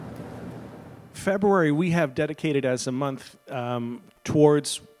February, we have dedicated as a month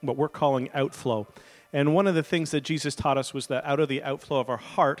towards what we're calling Outflow. And one of the things that Jesus taught us was that out of the outflow of our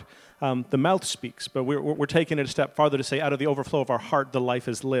heart, the mouth speaks. But we're taking it a step farther to say out of the overflow of our heart, the life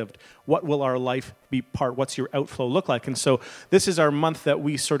is lived. What will our life be part? What's your outflow look like? And so this is our month that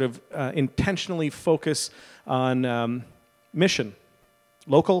we sort of intentionally focus on mission.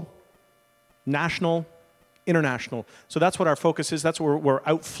 Local, national, international. So that's what our focus is. That's what we're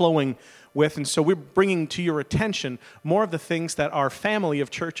outflowing with. And so we're bringing to your attention more of the things that our family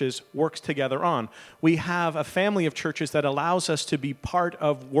of churches works together on. We have a family of churches that allows us to be part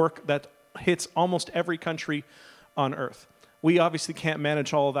of work that hits almost every country on earth. We obviously can't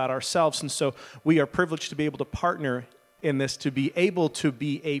manage all of that ourselves, and so we are privileged to be able to partner in this, to be able to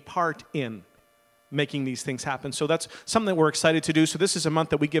be a part in making these things happen. So that's something that we're excited to do. So this is a month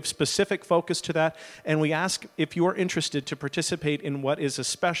that we give specific focus to that, and we ask if you're interested to participate in what is a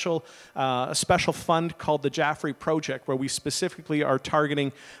special fund called the Jaffrey Project, where we specifically are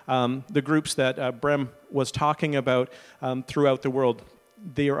targeting the groups that Brem was talking about throughout the world.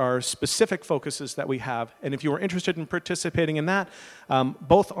 There are specific focuses that we have, and if you are interested in participating in that,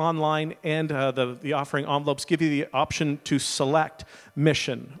 both online and the offering envelopes give you the option to select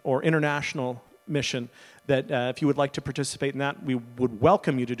mission or international mission, that if you would like to participate in that, we would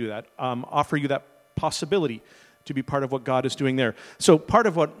welcome you to do that, offer you that possibility to be part of what God is doing there. So part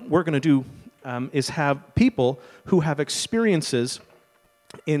of what we're going to do is have people who have experiences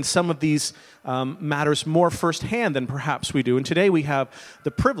in some of these matters more firsthand than perhaps we do. And today we have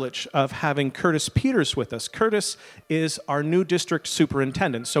the privilege of having Curtis Peters with us. Curtis is our new district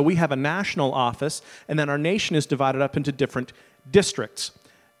superintendent. So we have a national office, and then our nation is divided up into different districts.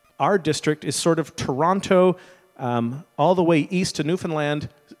 Our district is sort of Toronto all the way east to Newfoundland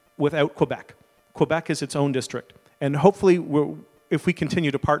without Quebec. Quebec is its own district. And hopefully, if we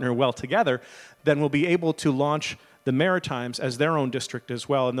continue to partner well together, then we'll be able to launch the Maritimes as their own district as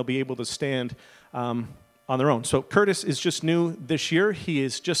well, and they'll be able to stand on their own. So Curtis is just new this year. He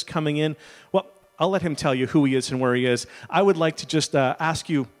is just coming in. Well, I'll let him tell you who he is and where he is. I would like to just ask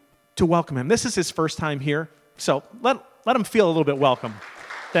you to welcome him. This is his first time here, so let him feel a little bit welcome.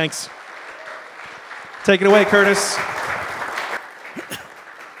 Thanks. Take it away, Curtis.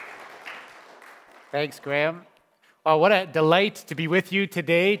 Thanks, Graham. Well, what a delight to be with you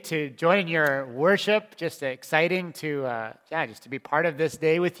today, to join in your worship. Just exciting to, just to be part of this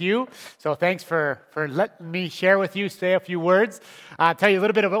day with you. So thanks for letting me share with you, say a few words. Tell you a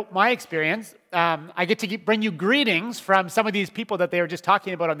little bit about my experience. I get to bring you greetings from some of these people that they were just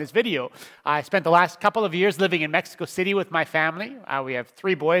talking about on this video. I spent the last couple of years living in Mexico City with my family. We have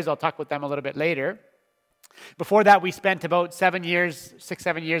 3 boys. I'll talk with them a little bit later. Before that, we spent about 7 years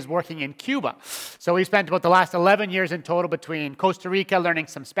working in Cuba. So we spent about the last 11 years in total between Costa Rica, learning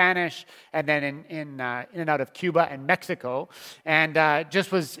some Spanish, and then in and out of Cuba and Mexico. And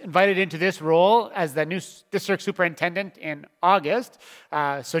just was invited into this role as the new district superintendent in August.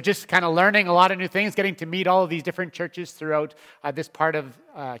 So just kind of learning a lot of new things, getting to meet all of these different churches throughout this part of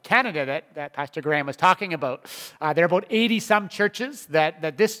Canada that Pastor Graham was talking about. There are about 80-some churches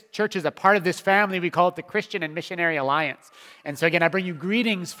that this church is a part of this family. We call it the Christian and Missionary Alliance. And so again, I bring you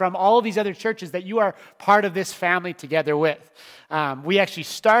greetings from all of these other churches that you are part of this family together with. We actually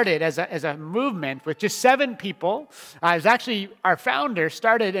started as a movement with just 7 people. It was actually our founder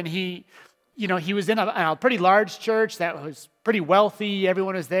started, and he was in a pretty large church that was pretty wealthy.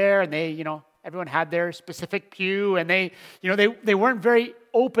 Everyone was there, and everyone had their specific pew, and they weren't very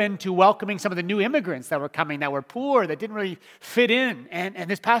open to welcoming some of the new immigrants that were coming, that were poor, that didn't really fit in. And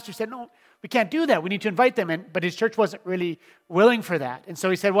this pastor said, no, we can't do that. We need to invite them. But his church wasn't really willing for that. And so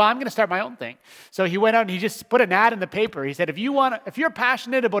he said, well, I'm going to start my own thing. So he went out and he just put an ad in the paper. He said, if you're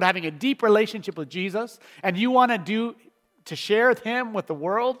passionate about having a deep relationship with Jesus and you want to share him with the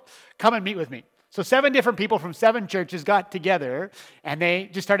world, come and meet with me. So 7 different people from 7 churches got together, and they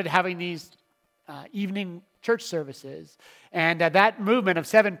just started having these evening church services. And that movement of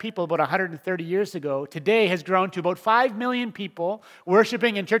 7 people about 130 years ago today has grown to about 5 million people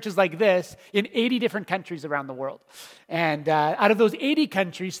worshiping in churches like this in 80 different countries around the world. And out of those 80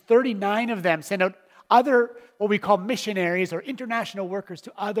 countries, 39 of them send out other, what we call missionaries or international workers,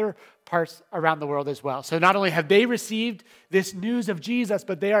 to other parts around the world as well. So not only have they received this news of Jesus,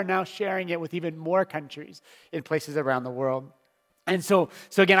 but they are now sharing it with even more countries in places around the world. And so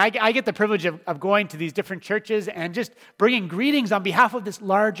again, I get the privilege of going to these different churches and just bringing greetings on behalf of this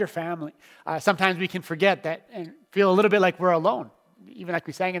larger family. Sometimes we can forget that and feel a little bit like we're alone. even like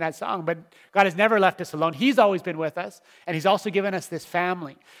we sang in that song, but God has never left us alone. He's always been with us, and He's also given us this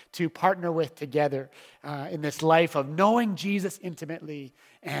family to partner with together in this life of knowing Jesus intimately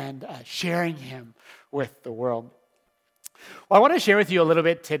and sharing Him with the world. Well, I want to share with you a little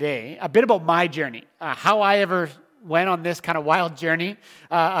bit today, a bit about my journey, how I ever went on this kind of wild journey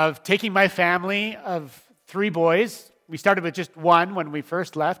of taking my family of 3 boys. We started with just one when we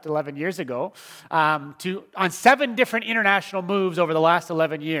first left 11 years ago, on 7 different international moves over the last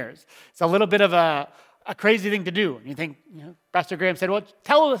 11 years. It's a little bit of a crazy thing to do. And you think, Pastor Graham said, well,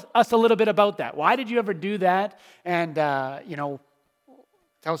 tell us a little bit about that. Why did you ever do that? And, tell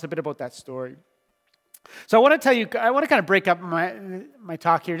us a bit about that story. So I want to kind of break up my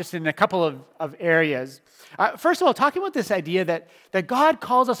talk here just in a couple of areas. First of all, talking about this idea that God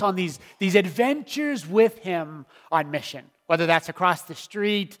calls us on these adventures with Him on mission, whether that's across the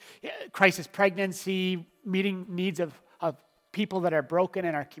street, crisis pregnancy, meeting needs of people that are broken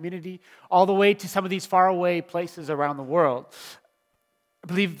in our community, all the way to some of these faraway places around the world. I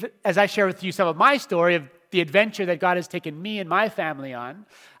believe as I share with you some of my story of the adventure that God has taken me and my family on,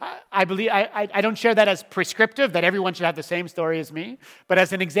 I believe I don't share that as prescriptive, that everyone should have the same story as me, but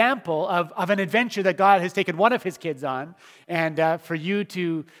as an example of an adventure that God has taken one of His kids on, and for you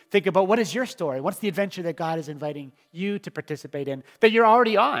to think about what is your story? What's the adventure that God is inviting you to participate in that you're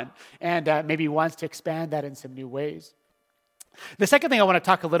already on, and maybe wants to expand that in some new ways. The second thing I want to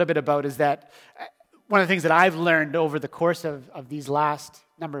talk a little bit about is that one of the things that I've learned over the course of these last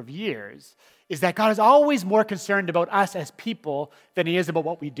number of years is that God is always more concerned about us as people than He is about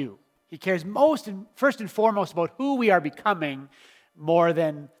what we do. He cares first and foremost about who we are becoming more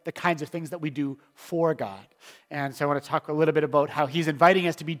than the kinds of things that we do for God. And so I want to talk a little bit about how He's inviting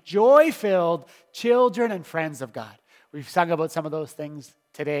us to be joy-filled children and friends of God. We've sung about some of those things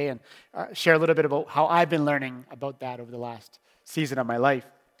today and share a little bit about how I've been learning about that over the last season of my life.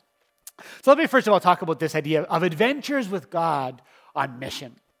 So let me first of all talk about this idea of adventures with God on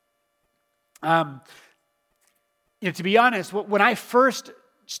mission. To be honest, when I first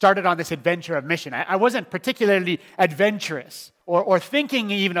started on this adventure of mission, I wasn't particularly adventurous or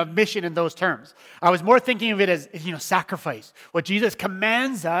thinking even of mission in those terms. I was more thinking of it as, sacrifice. What Jesus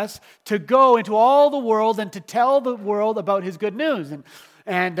commands us to go into all the world and to tell the world about His good news.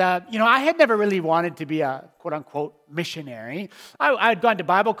 And I had never really wanted to be a quote-unquote missionary. I had gone to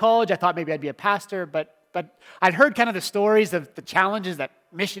Bible college. I thought maybe I'd be a pastor, but I'd heard kind of the stories of the challenges that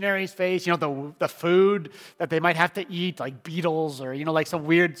missionaries face, the food that they might have to eat, like beetles or, like some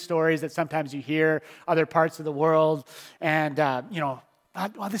weird stories that sometimes you hear other parts of the world. And,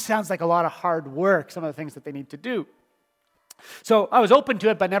 this sounds like a lot of hard work, some of the things that they need to do. So I was open to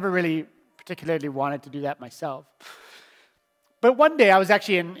it, but never really particularly wanted to do that myself. But one day I was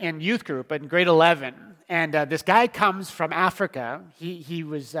actually in youth group in grade 11, and this guy comes from Africa. He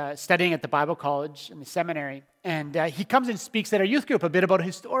was studying at the Bible college in the seminary, and he comes and speaks at our youth group a bit about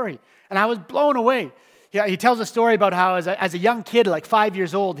his story. And I was blown away. He tells a story about how as a young kid, like 5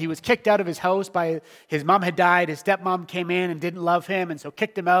 years old, he was kicked out of his house by his mom had died. His stepmom came in and didn't love him, and so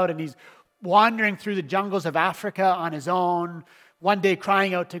kicked him out, and he's wandering through the jungles of Africa on his own, one day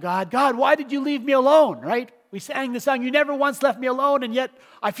crying out to God, "God, why did you leave me alone?" Right? We sang the song, "You never once left me alone," and yet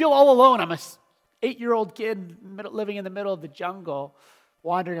I feel all alone. I'm a 8-year-old kid living in the middle of the jungle,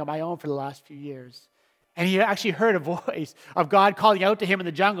 wandering on my own for the last few years. And he actually heard a voice of God calling out to him in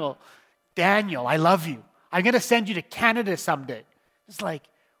the jungle, "Daniel, I love you. I'm going to send you to Canada someday." It's like,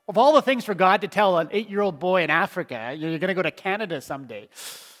 of all the things for God to tell an 8-year-old boy in Africa, you're going to go to Canada someday.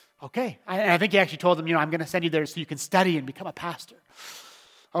 Okay. And I think he actually told him, "I'm going to send you there so you can study and become a pastor."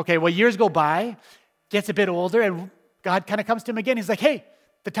 Okay, well, years go by, gets a bit older, and God kind of comes to him again. He's like, "Hey,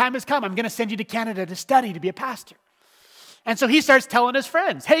 the time has come. I'm going to send you to Canada to study, to be a pastor." And so he starts telling his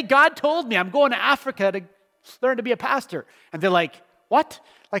friends, "Hey, God told me I'm going to Africa to learn to be a pastor." And they're like, "What?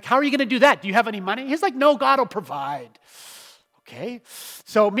 Like, how are you going to do that? Do you have any money?" He's like, "No, God will provide." Okay.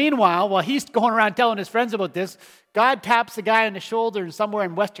 So meanwhile, while he's going around telling his friends about this, God taps the guy on the shoulder somewhere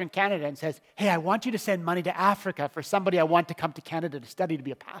in Western Canada and says, "Hey, I want you to send money to Africa for somebody I want to come to Canada to study to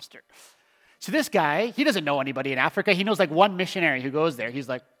be a pastor." So this guy, he doesn't know anybody in Africa. He knows like one missionary who goes there. He's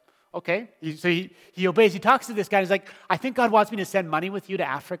like, okay. So he obeys. He talks to this guy. He's like, "I think God wants me to send money with you to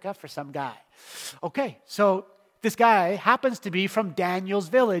Africa for some guy." Okay. So this guy happens to be from Daniel's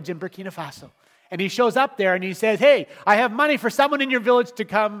village in Burkina Faso. And he shows up there and he says, "Hey, I have money for someone in your village to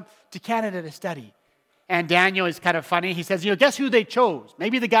come to Canada to study." And Daniel is kind of funny. He says, "Guess who they chose?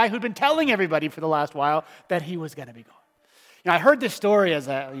 Maybe the guy who'd been telling everybody for the last while that he was going to be going." I heard this story as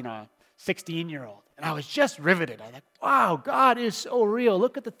a 16-year-old, and I was just riveted. I was like, wow, God is so real.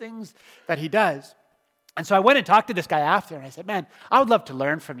 Look at the things that He does. And so I went and talked to this guy after, and I said, man, I would love to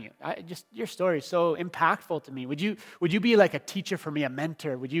learn from you. Your story is so impactful to me. Would you be like a teacher for me, a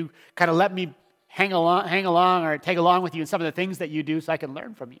mentor? Would you kind of let me hang along or tag along with you in some of the things that you do so I can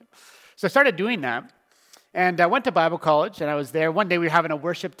learn from you? So I started doing that, and I went to Bible college, and I was there. One day we were having a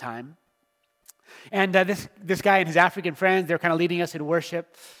worship time, and this guy and his African friends, they were kind of leading us in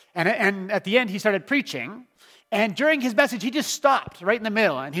worship, and at the end he started preaching, and during his message he just stopped right in the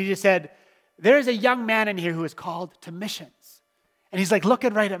middle, and he just said, there's a young man in here who is called to missions. And he's like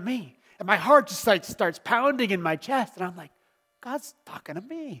looking right at me. And my heart just like starts pounding in my chest. And I'm like, God's talking to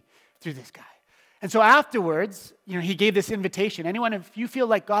me through this guy. And so afterwards, he gave this invitation. Anyone, if you feel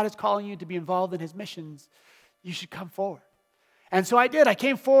like God is calling you to be involved in his missions, you should come forward. And so I did. I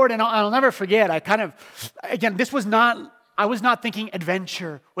came forward, and I'll never forget. I was not thinking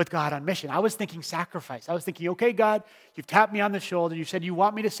adventure with God on mission. I was thinking sacrifice. I was thinking, okay, God, you've tapped me on the shoulder. You said you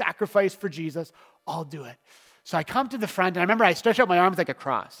want me to sacrifice for Jesus. I'll do it. So I come to the front, and I remember I stretched out my arms like a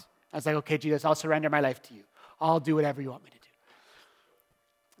cross. I was like, okay, Jesus, I'll surrender my life to you. I'll do whatever you want me to do.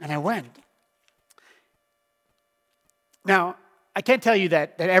 And I went. Now, I can't tell you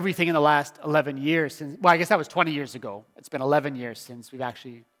that everything in the last 11 years, I guess that was 20 years ago. It's been 11 years since we've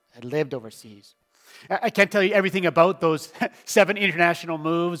actually had lived overseas. I can't tell you everything about those 7 international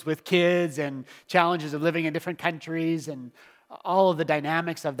moves with kids and challenges of living in different countries, and all of the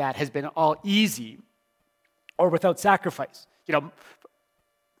dynamics of that has been all easy or without sacrifice.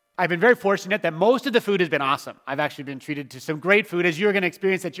 I've been very fortunate that most of the food has been awesome. I've actually been treated to some great food, as you're going to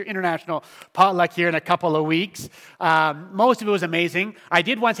experience at your international potluck here in a couple of weeks. Most of it was amazing. I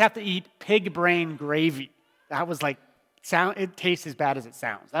did once have to eat pig brain gravy. That was like, it tastes as bad as it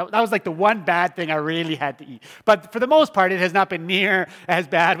sounds. That was like the one bad thing I really had to eat. But for the most part, it has not been near as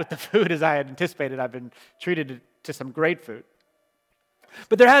bad with the food as I had anticipated. I've been treated to some great food.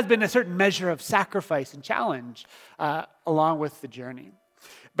 But there has been a certain measure of sacrifice and challenge along with the journey.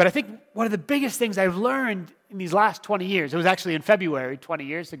 But I think one of the biggest things I've learned in these last 20 years, it was actually in February 20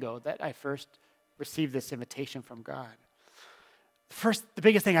 years ago that I first received this invitation from God. The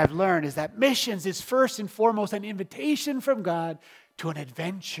biggest thing I've learned is that missions is first and foremost an invitation from God to an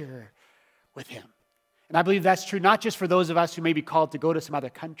adventure with him. And I believe that's true not just for those of us who may be called to go to some other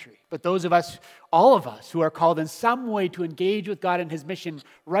country, but those of us, all of us, who are called in some way to engage with God in his mission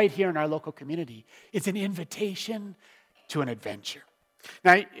right here in our local community. It's an invitation to an adventure.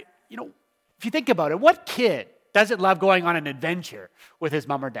 Now, if you think about it, what kid doesn't love going on an adventure with his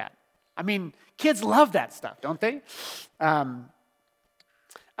mom or dad? I mean, kids love that stuff, don't they?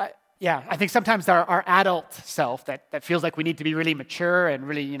 I think sometimes our adult self that feels like we need to be really mature and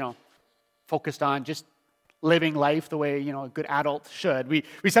really, focused on just living life the way, a good adult should. We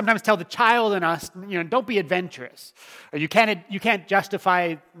sometimes tell the child in us, don't be adventurous. Or you can't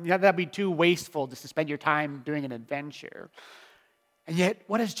justify, that'd be too wasteful just to spend your time doing an adventure. And yet,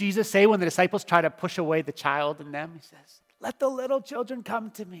 what does Jesus say when the disciples try to push away the child in them? He says, let the little children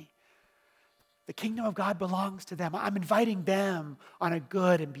come to me. The kingdom of God belongs to them. I'm inviting them on a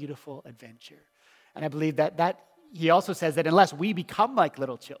good and beautiful adventure. And I believe that he also says that unless we become like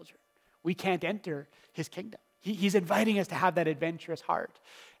little children, we can't enter his kingdom. He's inviting us to have that adventurous heart.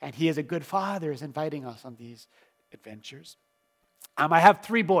 And he, as a good father, is inviting us on these adventures. I have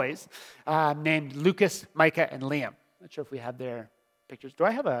 3 boys named Lucas, Micah, and Liam. Not sure if we have their pictures. Do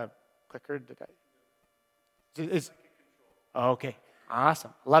I have a clicker? Okay.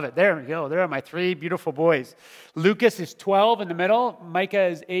 Awesome. Love it. There we go. There are my 3 beautiful boys. Lucas is 12 in the middle. Micah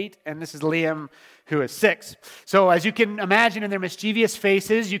is 8. And this is Liam, who is 6. So as you can imagine in their mischievous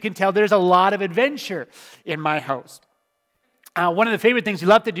faces, you can tell there's a lot of adventure in my house. One of the favorite things we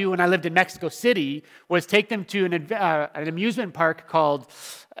loved to do when I lived in Mexico City was take them to an amusement park called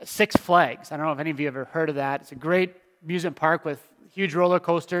Six Flags. I don't know if any of you have ever heard of that. It's a great amusement park with huge roller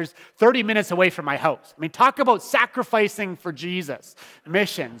coasters, 30 minutes away from my house. I mean, talk about sacrificing for Jesus.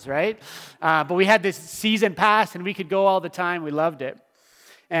 Missions, right? But we had this season pass, and we could go all the time. We loved it.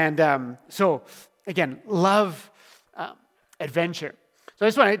 And so, again, love adventure. So I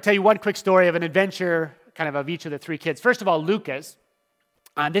just want to tell you one quick story of an adventure, kind of each of the 3 kids. First of all, Lucas.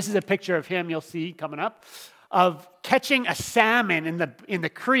 This is a picture of him you'll see coming up, of catching a salmon in the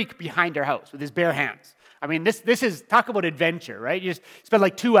creek behind our house with his bare hands. I mean, this is, talk about adventure, right? You just spend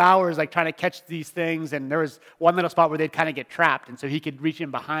like 2 hours like trying to catch these things, and there was one little spot where they'd kind of get trapped, and so he could reach in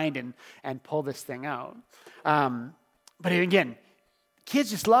behind and pull this thing out. But again,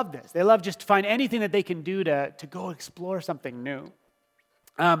 kids just love this. They love just to find anything that they can do to go explore something new.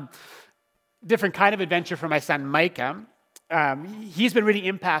 Different kind of adventure for my son, Micah. He's been really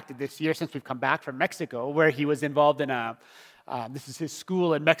impacted this year since we've come back from Mexico, where he was involved in a This is his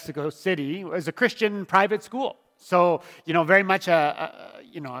school in Mexico City. It was a Christian private school. So, very much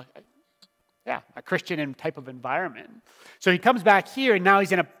a Christian type of environment. So he comes back here, and now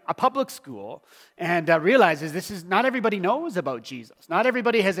he's in a public school, and realizes this is not everybody knows about Jesus. Not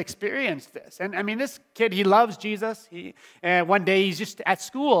everybody has experienced this. And I mean, this kid, he loves Jesus. One day he's just at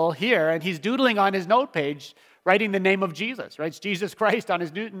school here, and he's doodling on his note page, writing the name of Jesus, writes Jesus Christ on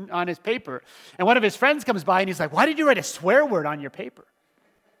his paper. And one of his friends comes by, and he's like, "Why did you write a swear word on your paper?"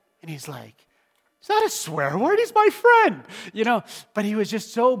 And he's like, "It's not a swear word, he's my friend." But he was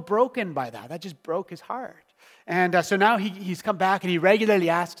just so broken by that. That just broke his heart. And so now he's come back, and he regularly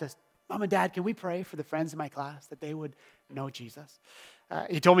asks us, "Mom and Dad, can we pray for the friends in my class that they would know Jesus?"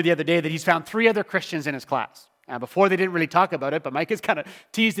 He told me the other day that he's found 3 other Christians in his class. Before they didn't really talk about it, but Mike has kind of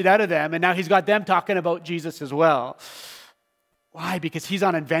teased it out of them, and now he's got them talking about Jesus as well. Why? Because he's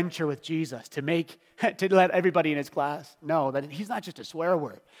on an adventure with Jesus to let everybody in his class know that he's not just a swear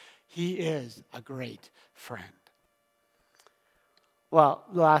word. He is a great friend. Well,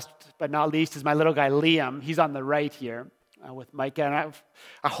 last but not least is my little guy, Liam. He's on the right here with Micah. And I have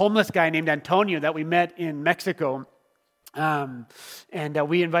a homeless guy named Antonio that we met in Mexico. And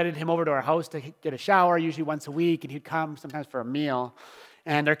we invited him over to our house to get a shower, usually once a week, and he'd come sometimes for a meal.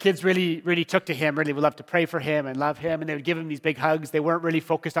 And our kids really, really took to him, really would love to pray for him and love him, and they would give him these big hugs. They weren't really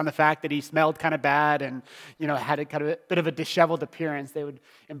focused on the fact that he smelled kind of bad and, had a kind of a bit of a disheveled appearance. They would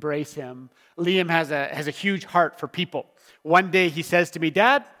embrace him. Liam has a huge heart for people. One day he says to me,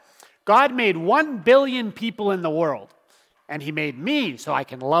 "Dad, God made 1 billion people in the world, and he made me so I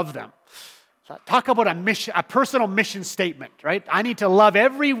can love them." So talk about a personal mission statement, right? I need to love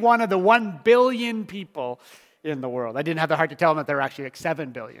every one of the 1 billion people in the world. I didn't have the heart to tell him that there were actually like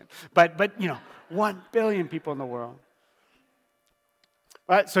 7 billion. But 1 billion people in the world.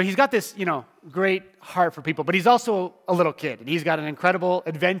 So he's got this, great heart for people, but he's also a little kid, and he's got an incredible,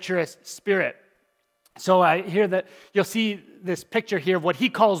 adventurous spirit. So I hear that you'll see this picture here of what he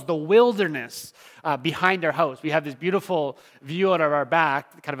calls the wilderness behind our house. We have this beautiful view out of our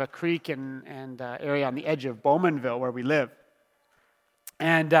back, kind of a creek and area on the edge of Bowmanville where we live.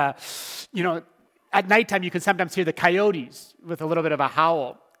 And, at nighttime, you can sometimes hear the coyotes with a little bit of a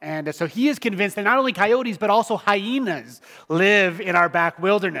howl. And so he is convinced that not only coyotes, but also hyenas live in our back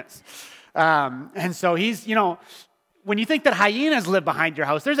wilderness. And so he's, when you think that hyenas live behind your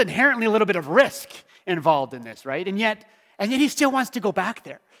house, there's inherently a little bit of risk involved in this, right? And yet he still wants to go back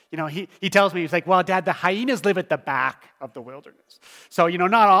there. He tells me, he's like, "Well, Dad, the hyenas live at the back of the wilderness. So,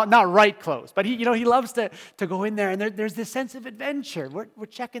 not right close. But he loves to go in there, and there's this sense of adventure. We're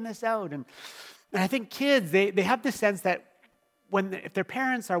checking this out. And I think kids, they have this sense that if their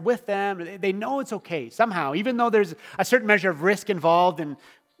parents are with them, they know it's okay somehow, even though there's a certain measure of risk involved in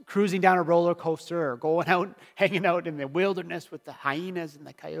cruising down a roller coaster or going out, hanging out in the wilderness with the hyenas and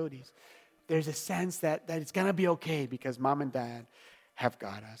the coyotes. There's a sense that it's going to be okay because Mom and Dad have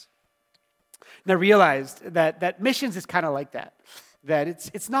got us. And I realized that missions is kind of like that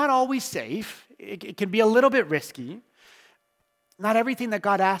it's not always safe. It can be a little bit risky. Not everything that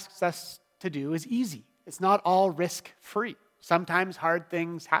God asks us to do is easy. It's not all risk-free. Sometimes hard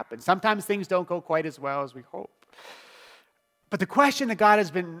things happen. Sometimes things don't go quite as well as we hope. But the question that God has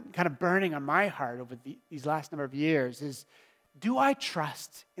been kind of burning on my heart over these last number of years is, do I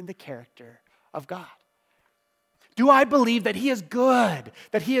trust in the character of God? Do I believe that He is good,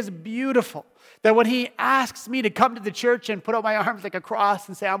 that He is beautiful, that when He asks me to come to the church and put out my arms like a cross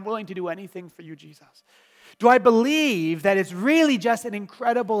and say, "I'm willing to do anything for you, Jesus"? Do I believe that it's really just an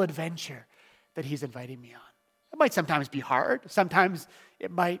incredible adventure that He's inviting me on? It might sometimes be hard. Sometimes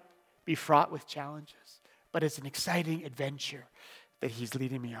it might be fraught with challenges. But it's an exciting adventure that He's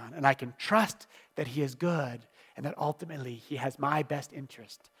leading me on. And I can trust that He is good and that ultimately He has my best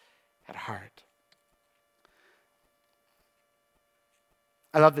interest at heart.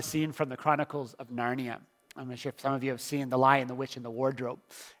 I love the scene from the Chronicles of Narnia. I'm not sure if some of you have seen The Lion, the Witch, and the Wardrobe.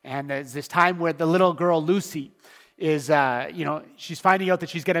 And there's this time where the little girl, Lucy, is, she's finding out that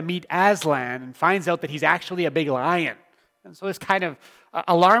she's going to meet Aslan and finds out that he's actually a big lion. And so this kind of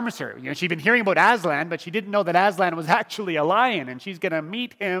alarms her. She'd been hearing about Aslan, but she didn't know that Aslan was actually a lion, and she's going to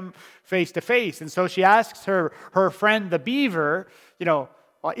meet him face to face. And so she asks her friend, the beaver, "Well,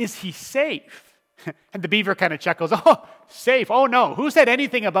 is he safe?" And the beaver kind of chuckles, "Oh, safe? Oh, no. Who said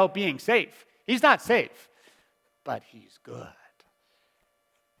anything about being safe? He's not safe, but he's good."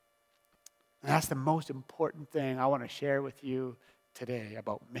 And that's the most important thing I want to share with you today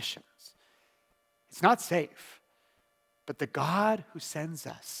about missions. It's not safe, but the God who sends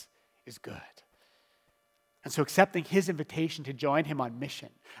us is good. And so accepting his invitation to join him on mission.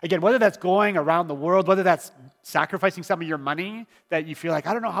 Again, whether that's going around the world, whether that's sacrificing some of your money that you feel like,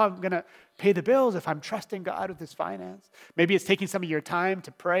 I don't know how I'm going to pay the bills if I'm trusting God with his finance. Maybe it's taking some of your time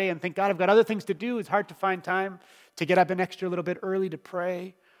to pray and think, God, I've got other things to do. It's hard to find time to get up an extra little bit early to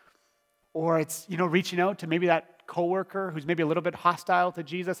pray. Or it's, reaching out to maybe that coworker who's maybe a little bit hostile to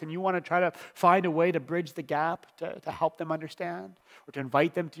Jesus and you want to try to find a way to bridge the gap to help them understand or to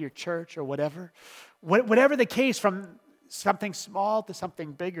invite them to your church or whatever. Whatever the case, from something small to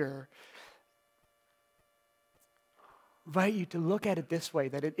something bigger, invite you to look at it this way,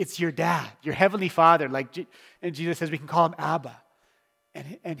 that it's your dad, your heavenly Father, and Jesus says we can call him Abba,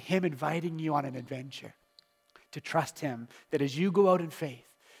 and him inviting you on an adventure to trust him, that as you go out in faith,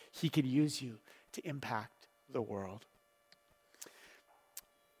 he can use you to impact the world.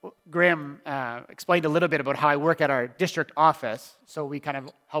 Well, Graham explained a little bit about how I work at our district office, so we kind of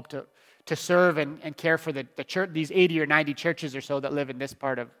help to serve and care for the church, these 80 or 90 churches or so that live in this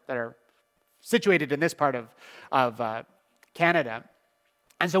part of, that are situated in this part of Canada.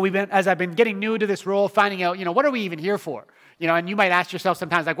 And so as I've been getting new to this role, finding out, what are we even here for? And you might ask yourself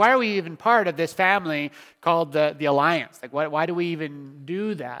sometimes, like, why are we even part of this family called the Alliance? Like, why do we even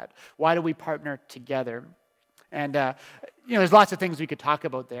do that? Why do we partner together? And, there's lots of things we could talk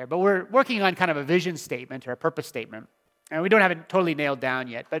about there, but we're working on kind of a vision statement or a purpose statement. And we don't have it totally nailed down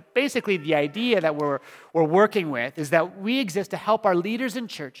yet, but basically the idea that we're working with is that we exist to help our leaders in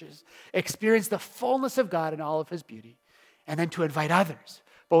churches experience the fullness of God in all of his beauty, and then to invite others,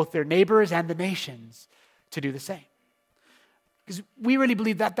 both their neighbors and the nations, to do the same. Because we really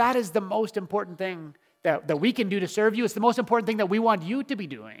believe that that is the most important thing that we can do to serve you. It's the most important thing that we want you to be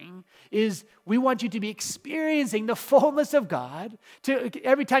doing, is we want you to be experiencing the fullness of God.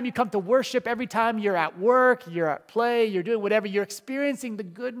 Every time you come to worship, every time you're at work, you're at play, you're doing whatever, you're experiencing the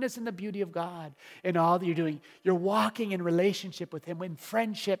goodness and the beauty of God in all that you're doing. You're walking in relationship with him, in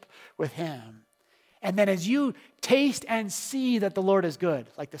friendship with him. And then as you taste and see that the Lord is good,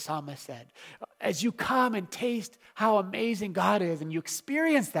 like the psalmist said, as you come and taste how amazing God is and you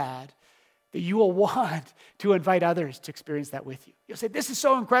experience that you will want to invite others to experience that with you. You'll say, this is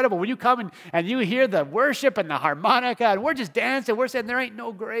so incredible. When you come and you hear the worship and the harmonica and we're just dancing, we're saying there ain't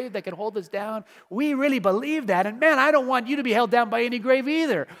no grave that can hold us down. We really believe that. And man, I don't want you to be held down by any grave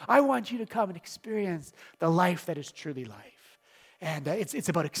either. I want you to come and experience the life that is truly life. And it's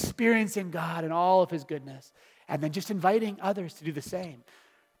about experiencing God and all of his goodness and then just inviting others to do the same.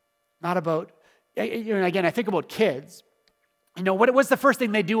 Not about, again, I think about kids. What's the first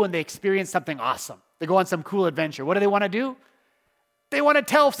thing they do when they experience something awesome? They go on some cool adventure. What do they want to do? They want to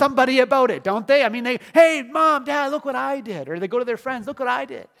tell somebody about it, don't they? I mean, hey, Mom, Dad, look what I did. Or they go to their friends, look what I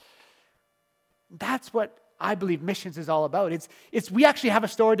did. That's what I believe missions is all about. It's we actually have a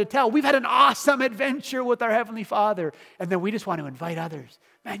story to tell. We've had an awesome adventure with our Heavenly Father, and then we just want to invite others.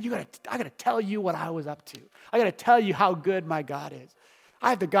 Man, I got to tell you what I was up to. I got to tell you how good my God is. I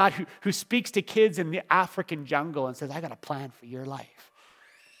have the God who speaks to kids in the African jungle and says, I got a plan for your life.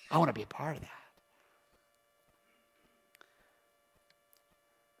 I want to be a part of that.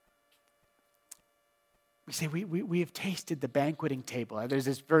 We say, we have tasted the banqueting table. There's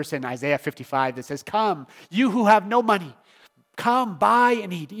this verse in Isaiah 55 that says, come, you who have no money, come buy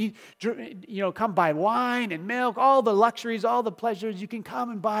and eat. Come buy wine and milk, all the luxuries, all the pleasures you can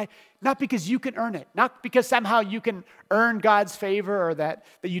come and buy, not because you can earn it, not because somehow you can earn God's favor or that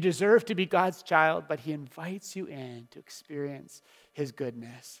you deserve to be God's child, but he invites you in to experience his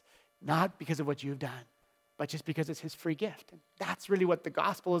goodness, not because of what you've done, but just because it's his free gift. And that's really what the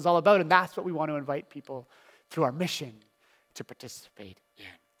gospel is all about, and that's what we want to invite people through our mission to participate in.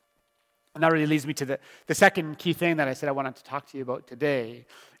 And that really leads me to the second key thing that I said I wanted to talk to you about today,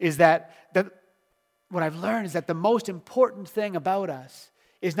 is that what I've learned is that the most important thing about us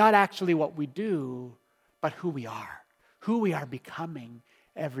is not actually what we do, but who we are becoming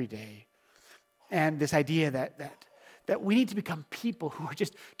every day. And this idea that we need to become people who are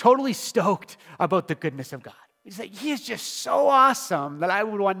just totally stoked about the goodness of God. It's like, he is just so awesome that I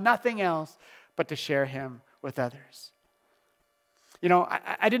would want nothing else but to share him with others.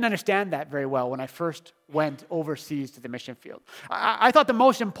 I didn't understand that very well when I first went overseas to the mission field. I thought the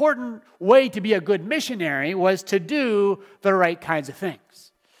most important way to be a good missionary was to do the right kinds of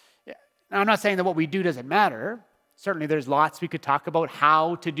things. Now, I'm not saying that what we do doesn't matter. Certainly there's lots we could talk about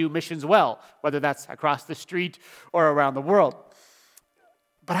how to do missions well, whether that's across the street or around the world.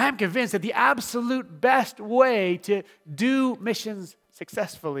 But I'm convinced that the absolute best way to do missions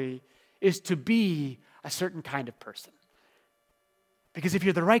successfully is to be a certain kind of person. Because if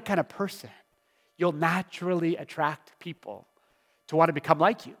you're the right kind of person, you'll naturally attract people to want to become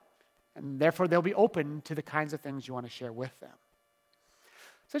like you. And therefore, they'll be open to the kinds of things you want to share with them.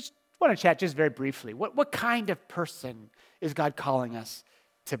 So I just want to chat just very briefly. What kind of person is God calling us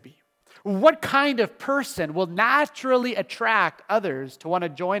to be? What kind of person will naturally attract others to want to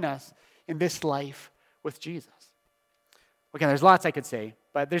join us in this life with Jesus? Okay, there's lots I could say,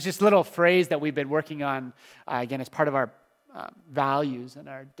 but there's this little phrase that we've been working on, again, as part of our values in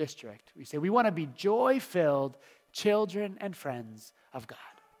our district. We say we want to be joy-filled children and friends of God.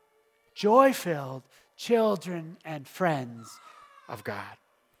 Joy-filled children and friends of God.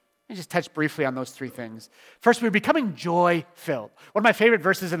 Let me just touch briefly on those three things. First, we're becoming joy-filled. One of my favorite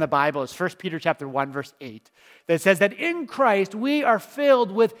verses in the Bible is 1 Peter chapter 1, verse 8, that says that in Christ we are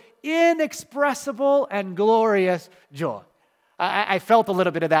filled with inexpressible and glorious joy. I felt a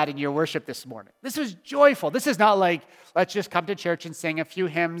little bit of that in your worship this morning. This is joyful. This is not like, let's just come to church and sing a few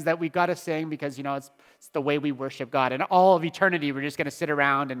hymns that we've got to sing because, it's the way we worship God. And all of eternity, we're just going to sit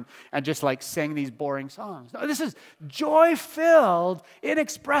around and just like sing these boring songs. No, this is joy-filled,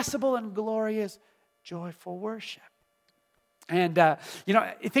 inexpressible, and glorious, joyful worship. And,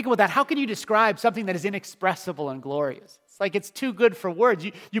 think about that. How can you describe something that is inexpressible and glorious? It's like it's too good for words.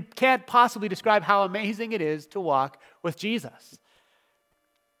 You can't possibly describe how amazing it is to walk with Jesus.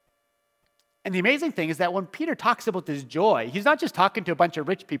 And the amazing thing is that when Peter talks about this joy, he's not just talking to a bunch of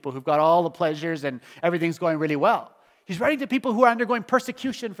rich people who've got all the pleasures and everything's going really well. He's writing to people who are undergoing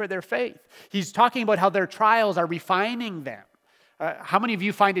persecution for their faith. He's talking about how their trials are refining them. How many of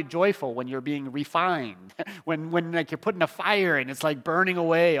you find it joyful when you're being refined? when like you're put in a fire and it's like burning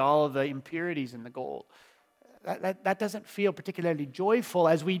away all of the impurities in the gold? That doesn't feel particularly joyful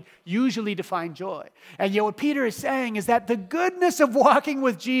as we usually define joy. And yet what Peter is saying is that the goodness of walking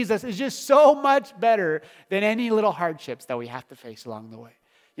with Jesus is just so much better than any little hardships that we have to face along the way.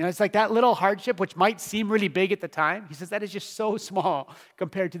 It's like that little hardship, which might seem really big at the time. He says that is just so small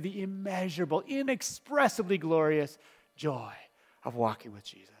compared to the immeasurable, inexpressibly glorious joy of walking with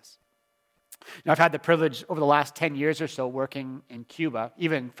Jesus. Now, I've had the privilege over the last 10 years or so working in Cuba.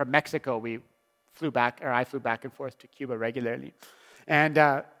 Even from Mexico, I flew back and forth to Cuba regularly. And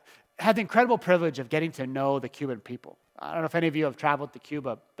had the incredible privilege of getting to know the Cuban people. I don't know if any of you have traveled to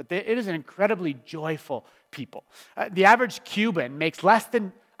Cuba, but it is an incredibly joyful people. The average Cuban makes less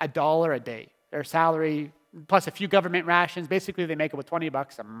than $1 a day. Their salary, plus a few government rations, basically they make about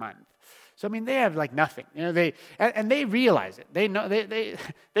 $20 a month. So they have like nothing. They realize it. They know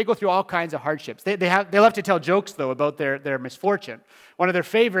they go through all kinds of hardships. They love to tell jokes though about their misfortune. One of their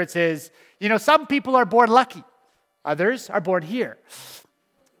favorites is, some people are born lucky, others are born here.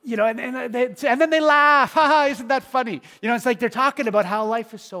 And then they laugh. Isn't that funny? It's like they're talking about how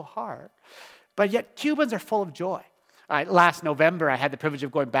life is so hard, but yet Cubans are full of joy. Last November, I had the privilege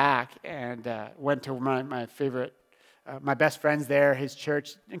of going back and went to my favorite. My best friend's there, his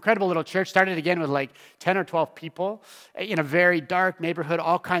church, incredible little church, started again with like 10 or 12 people in a very dark neighborhood,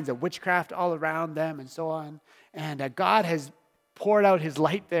 all kinds of witchcraft all around them and so on. And God has poured out his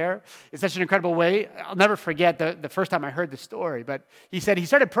light there in such an incredible way. I'll never forget the first time I heard the story, but he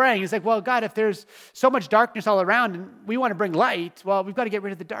started praying. He's like, well, God, if there's so much darkness all around and we want to bring light, well, we've got to get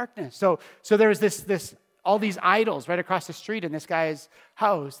rid of the darkness. So there was this all these idols right across the street in this guy's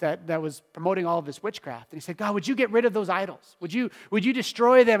house that was promoting all of this witchcraft. And he said, God, would you get rid of those idols? Would you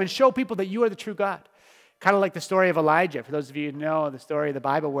destroy them and show people that you are the true God? Kind of like the story of Elijah. For those of you who know the story of the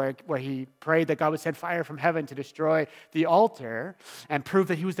Bible where he prayed that God would send fire from heaven to destroy the altar and prove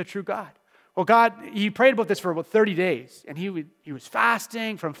that he was the true God. Well, he prayed about this for about 30 days. And he was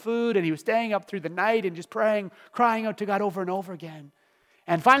fasting from food and he was staying up through the night and just praying, crying out to God over and over again.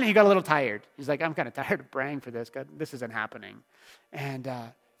 And finally, he got a little tired. He's like, I'm kind of tired of praying for this. God, this isn't happening. And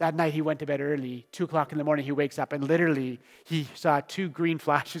that night, he went to bed early. 2 o'clock in the morning, he wakes up, and literally, he saw 2 green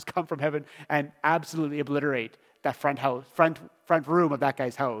flashes come from heaven and absolutely obliterate that front room of that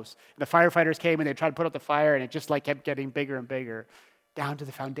guy's house. And the firefighters came, and they tried to put out the fire, and it just like kept getting bigger and bigger down to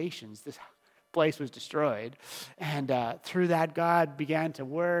the foundations. This place was destroyed. And through that, God began to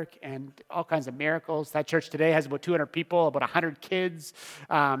work and all kinds of miracles. That church today has about 200 people, about 100 kids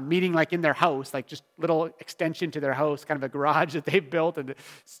meeting like in their house, like just little extension to their house, kind of a garage that they've built in the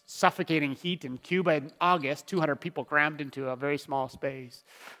suffocating heat in Cuba in August, 200 people crammed into a very small space.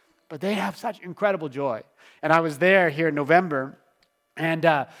 But they have such incredible joy. And I was there here in November, and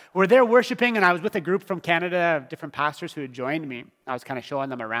we're there worshiping, and I was with a group from Canada of different pastors who had joined me. I was kind of showing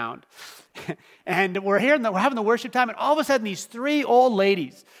them around. And we're having the worship time, and all of a sudden these three old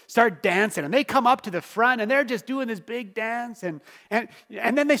ladies start dancing, and they come up to the front, and they're just doing this big dance, and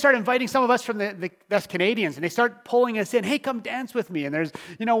then they start inviting some of us from us Canadians, and they start pulling us in. Hey, come dance with me. And there's,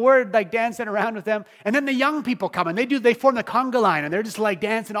 we're like dancing around with them, and then the young people come, and they form the conga line, and they're just like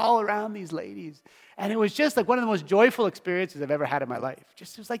dancing all around these ladies. And it was just like one of the most joyful experiences I've ever had in my life.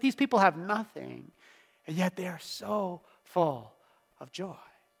 It was like these people have nothing, and yet they are so full of joy.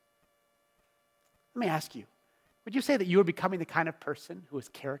 Let me ask you, would you say that you are becoming the kind of person who is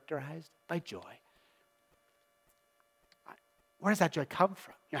characterized by joy? Where does that joy come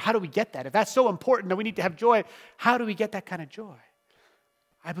from? How do we get that? If that's so important that we need to have joy, how do we get that kind of joy?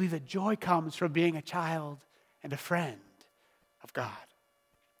 I believe that joy comes from being a child and a friend of God.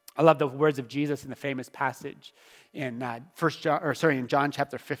 I love the words of Jesus in the famous passage in John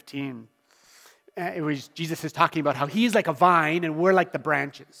chapter 15. It was Jesus is talking about how he's like a vine and we're like the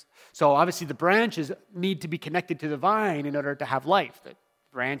branches. So obviously the branches need to be connected to the vine in order to have life. The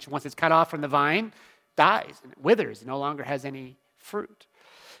branch, once it's cut off from the vine, dies and it withers and no longer has any fruit.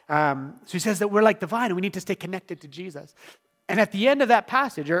 So he says that we're like the vine and we need to stay connected to Jesus. And at the end of that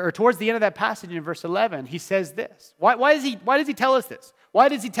passage, or towards the end of that passage in verse 11, he says this. Why does he tell us this? Why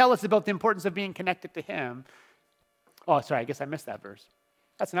does he tell us about the importance of being connected to him? Oh, sorry, I guess I missed that verse.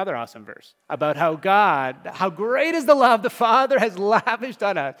 That's another awesome verse about how great is the love the Father has lavished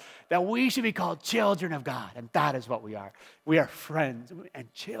on us, that we should be called children of God. And that is what we are. We are friends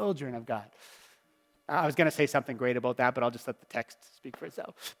and children of God. I was going to say something great about that, but I'll just let the text speak for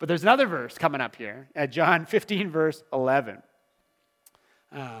itself. But there's another verse coming up here, at John 15, verse 11.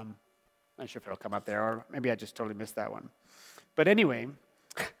 I'm not sure if it'll come up there, or maybe I just totally missed that one. But anyway,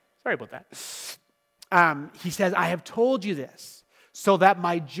 sorry about that. He says, I have told you this, so that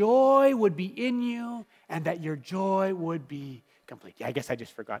my joy would be in you and that your joy would be complete. Yeah, I guess I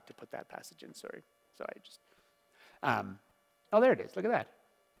just forgot to put that passage in, sorry. So I just, there it is, look at that.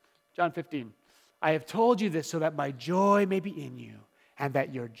 John 15. I have told you this so that my joy may be in you and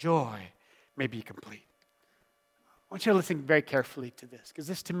that your joy may be complete. I want you to listen very carefully to this, because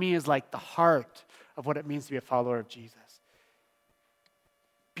this to me is like the heart of what it means to be a follower of Jesus.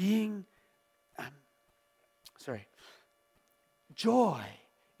 Joy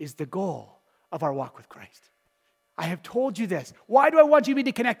is the goal of our walk with Christ. I have told you this. Why do I want you to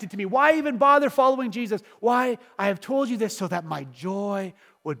be connected to me? Why even bother following Jesus? Why? I have told you this so that my joy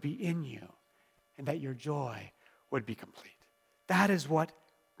would be in you and that your joy would be complete. That is what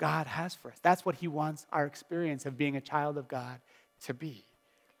God has for us. That's what he wants our experience of being a child of God to be.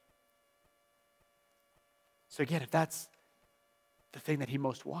 So again, if that's the thing that he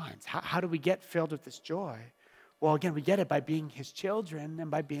most wants, how do we get filled with this joy? Well, again, we get it by being his children and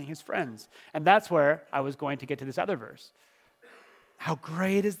by being his friends. And that's where I was going to get to this other verse. How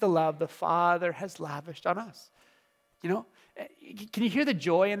great is the love the Father has lavished on us. Can you hear the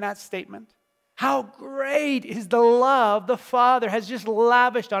joy in that statement? How great is the love the Father has just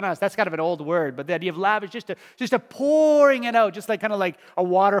lavished on us. That's kind of an old word, but the idea of lavish, just a pouring it out, just like kind of like a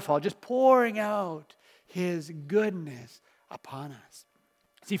waterfall, just pouring out his goodness upon us.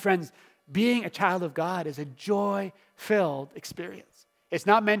 See, friends, being a child of God is a joy-filled experience. It's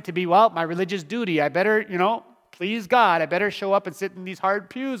not meant to be, my religious duty, I better, please God, I better show up and sit in these hard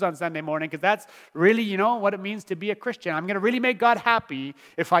pews on Sunday morning, because that's really, what it means to be a Christian. I'm going to really make God happy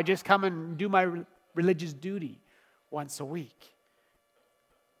if I just come and do my religious duty once a week.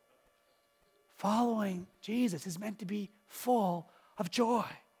 Following Jesus is meant to be full of joy.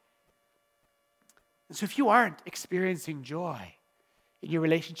 And so if you aren't experiencing joy in your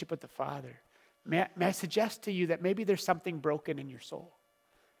relationship with the Father, may I suggest to you that maybe there's something broken in your soul.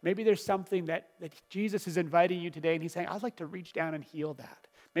 Maybe there's something that Jesus is inviting you today, and he's saying, I'd like to reach down and heal that.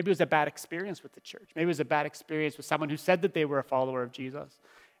 Maybe it was a bad experience with the church. Maybe it was a bad experience with someone who said that they were a follower of Jesus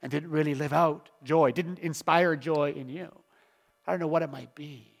and didn't really live out joy, didn't inspire joy in you. I don't know what it might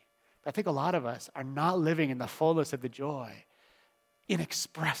be, but I think a lot of us are not living in the fullness of the joy,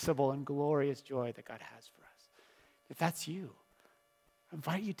 inexpressible and glorious joy that God has for us. If that's you, I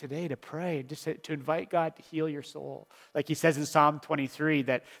invite you today to pray, just to invite God to heal your soul. Like he says in Psalm 23,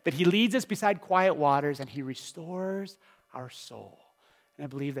 that he leads us beside quiet waters and he restores our soul. And I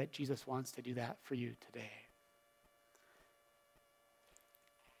believe that Jesus wants to do that for you today.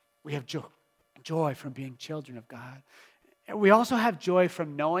 We have joy from being children of God. And we also have joy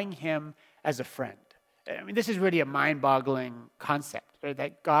from knowing him as a friend. I mean, this is really a mind-boggling concept, right?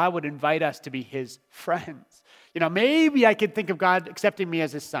 That God would invite us to be his friends. Maybe I could think of God accepting me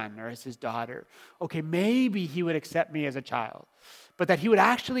as his son or as his daughter. Okay, maybe he would accept me as a child. but that he would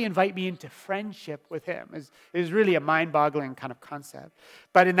actually invite me into friendship with him is really a mind-boggling kind of concept.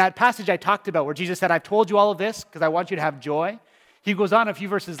 But in that passage I talked about where Jesus said, I've told you all of this because I want you to have joy, he goes on a few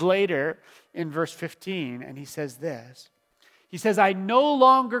verses later in verse 15, and he says this. He says, I no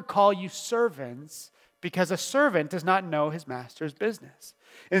longer call you servants because a servant does not know his master's business.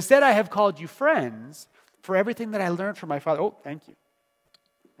 Instead, I have called you friends for everything that I learned from my Father. Oh, thank you.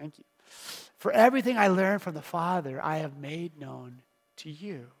 Thank you. For everything I learned from the Father, I have made known to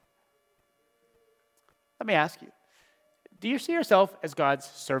you. Let me ask you, do you see yourself as God's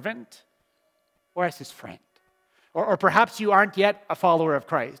servant or as his friend? Or perhaps you aren't yet a follower of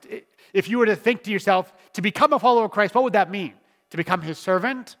Christ. If you were to think to yourself, to become a follower of Christ, what would that mean? To become his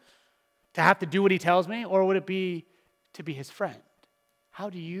servant? To have to do what he tells me? Or would it be to be his friend? How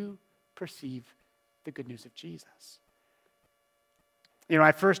do you perceive the good news of Jesus? You know,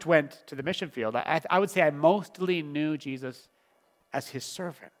 I first went to the mission field. I would say I mostly knew Jesus as his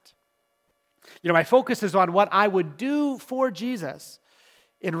servant. You know, my focus is on what I would do for Jesus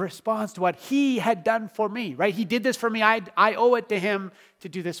in response to what he had done for me, right? He did this for me. I owe it to him to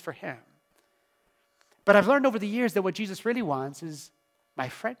do this for him. But I've learned over the years that what Jesus really wants is my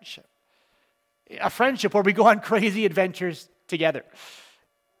friendship. A friendship where we go on crazy adventures together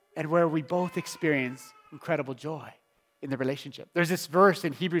and where we both experience incredible joy in the relationship. There's this verse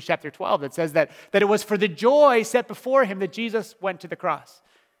in Hebrews chapter 12 that says that it was for the joy set before him that Jesus went to the cross.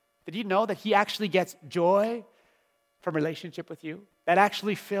 Did you know that he actually gets joy from relationship with you? That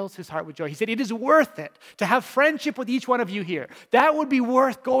actually fills his heart with joy. He said, it is worth it to have friendship with each one of you here. That would be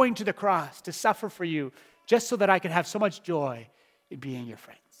worth going to the cross to suffer for you just so that I could have so much joy in being your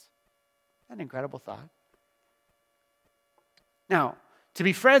friends. An incredible thought. Now, to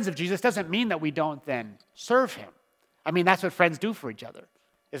be friends of Jesus doesn't mean that we don't then serve him. I mean, that's what friends do for each other,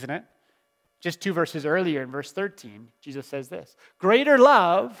 isn't it? Just 2 verses earlier in verse 13, Jesus says this, greater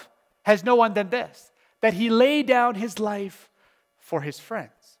love has no one than this, that he laid down his life for his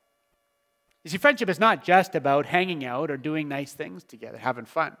friends. You see, friendship is not just about hanging out or doing nice things together, having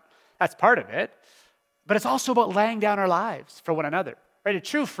fun. That's part of it. But it's also about laying down our lives for one another. Right? A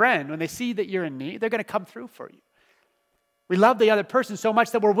true friend, when they see that you're in need, they're going to come through for you. We love the other person so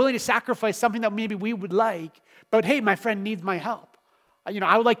much that we're willing to sacrifice something that maybe we would like, but hey, my friend needs my help. You know,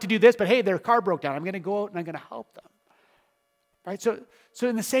 I would like to do this, but hey, their car broke down. I'm going to go out and I'm going to help them. Right? So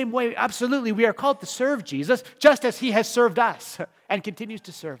in the same way, absolutely, we are called to serve Jesus just as he has served us and continues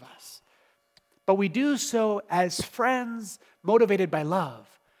to serve us. But we do so as friends motivated by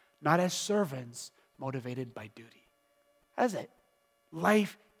love, not as servants motivated by duty. That's a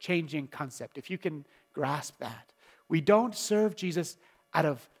life-changing concept, if you can grasp that. We don't serve Jesus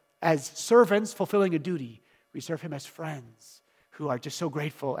as servants fulfilling a duty. We serve him as friends who are just so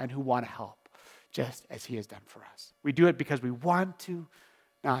grateful and who want to help, just as he has done for us. We do it because we want to,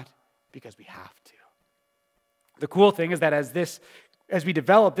 not because we have to. The cool thing is that as we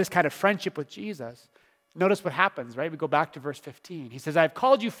develop this kind of friendship with Jesus, notice what happens, right? We go back to verse 15. He says, I've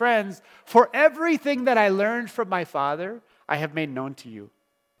called you friends, for everything that I learned from my Father, I have made known to you.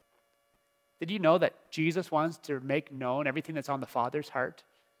 Did you know that Jesus wants to make known everything that's on the Father's heart?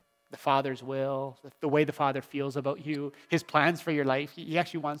 The Father's will, the way the Father feels about you, his plans for your life. He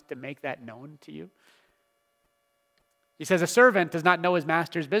actually wants to make that known to you. He says a servant does not know his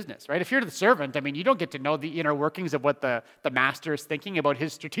master's business, right? If you're the servant, I mean, you don't get to know the inner workings of what the master is thinking about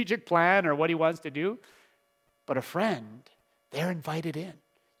his strategic plan or what he wants to do. But a friend, they're invited in.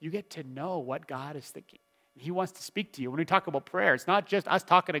 You get to know what God is thinking. He wants to speak to you. When we talk about prayer, it's not just us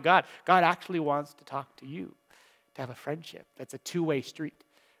talking to God. God actually wants to talk to you, to have a friendship that's a two-way street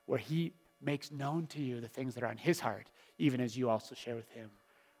where he makes known to you the things that are on his heart, even as you also share with him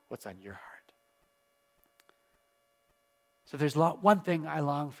what's on your heart. So there's one thing I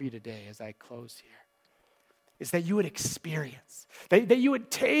long for you today as I close here, is that you would experience, that you would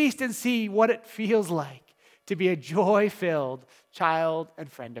taste and see what it feels like to be a joy-filled child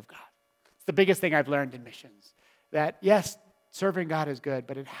and friend of God. It's the biggest thing I've learned in missions, that yes, serving God is good,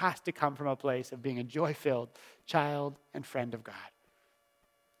 but it has to come from a place of being a joy-filled child and friend of God.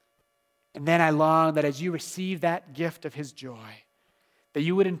 And then I long that as you receive that gift of his joy, that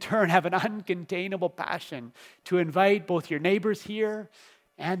you would in turn have an uncontainable passion to invite both your neighbors here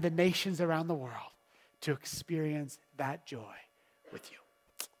and the nations around the world to experience that joy with you.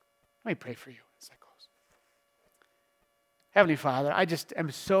 Let me pray for you as I close. Heavenly Father, I just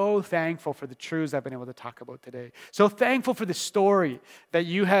am so thankful for the truths I've been able to talk about today. So thankful for the story that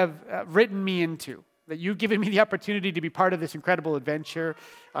you have written me into, that you've given me the opportunity to be part of this incredible adventure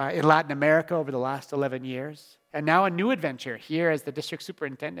in Latin America over the last 11 years. And now a new adventure here as the district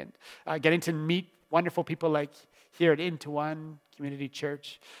superintendent, getting to meet wonderful people like here at Into One Community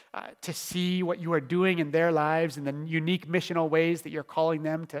Church, to see what you are doing in their lives and the unique missional ways that you're calling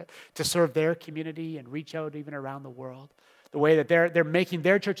them to serve their community and reach out even around the world. The way that they're making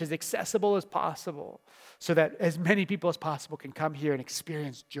their church as accessible as possible so that as many people as possible can come here and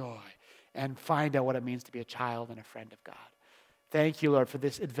experience joy and find out what it means to be a child and a friend of God. Thank you, Lord, for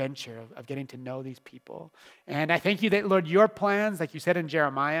this adventure of getting to know these people. And I thank you that, Lord, your plans, like you said in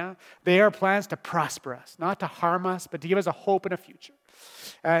Jeremiah, they are plans to prosper us, not to harm us, but to give us a hope and a future,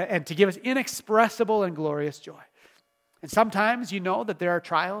 and to give us inexpressible and glorious joy. And sometimes you know that there are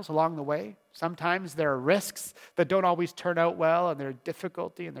trials along the way. Sometimes there are risks that don't always turn out well, and there's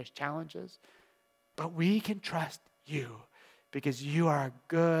difficulty and there's challenges. But we can trust you because you are a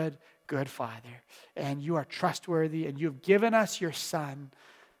good Father, and you are trustworthy, and you've given us your Son,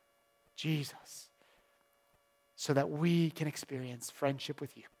 Jesus, so that we can experience friendship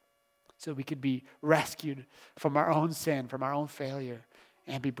with you, so we could be rescued from our own sin, from our own failure,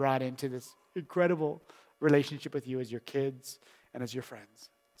 and be brought into this incredible relationship with you as your kids and as your friends.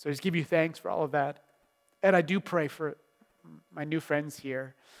 So I just give you thanks for all of that. And I do pray for my new friends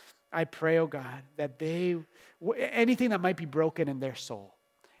here. I pray, oh God, that anything that might be broken in their soul,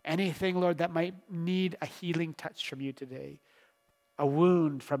 anything, Lord, that might need a healing touch from you today, a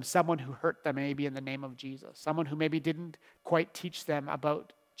wound from someone who hurt them maybe in the name of Jesus, someone who maybe didn't quite teach them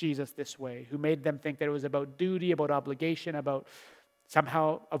about Jesus this way, who made them think that it was about duty, about obligation, about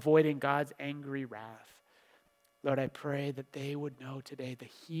somehow avoiding God's angry wrath. Lord, I pray that they would know today the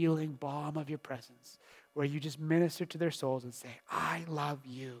healing balm of your presence, where you just minister to their souls and say, I love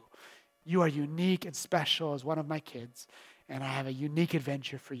you. You are unique and special as one of my kids, and I have a unique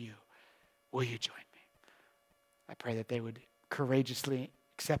adventure for you. Will you join me? I pray that they would courageously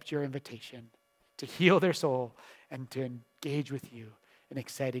accept your invitation to heal their soul and to engage with you in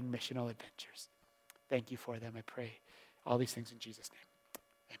exciting missional adventures. Thank you for them, I pray. All these things in Jesus' name.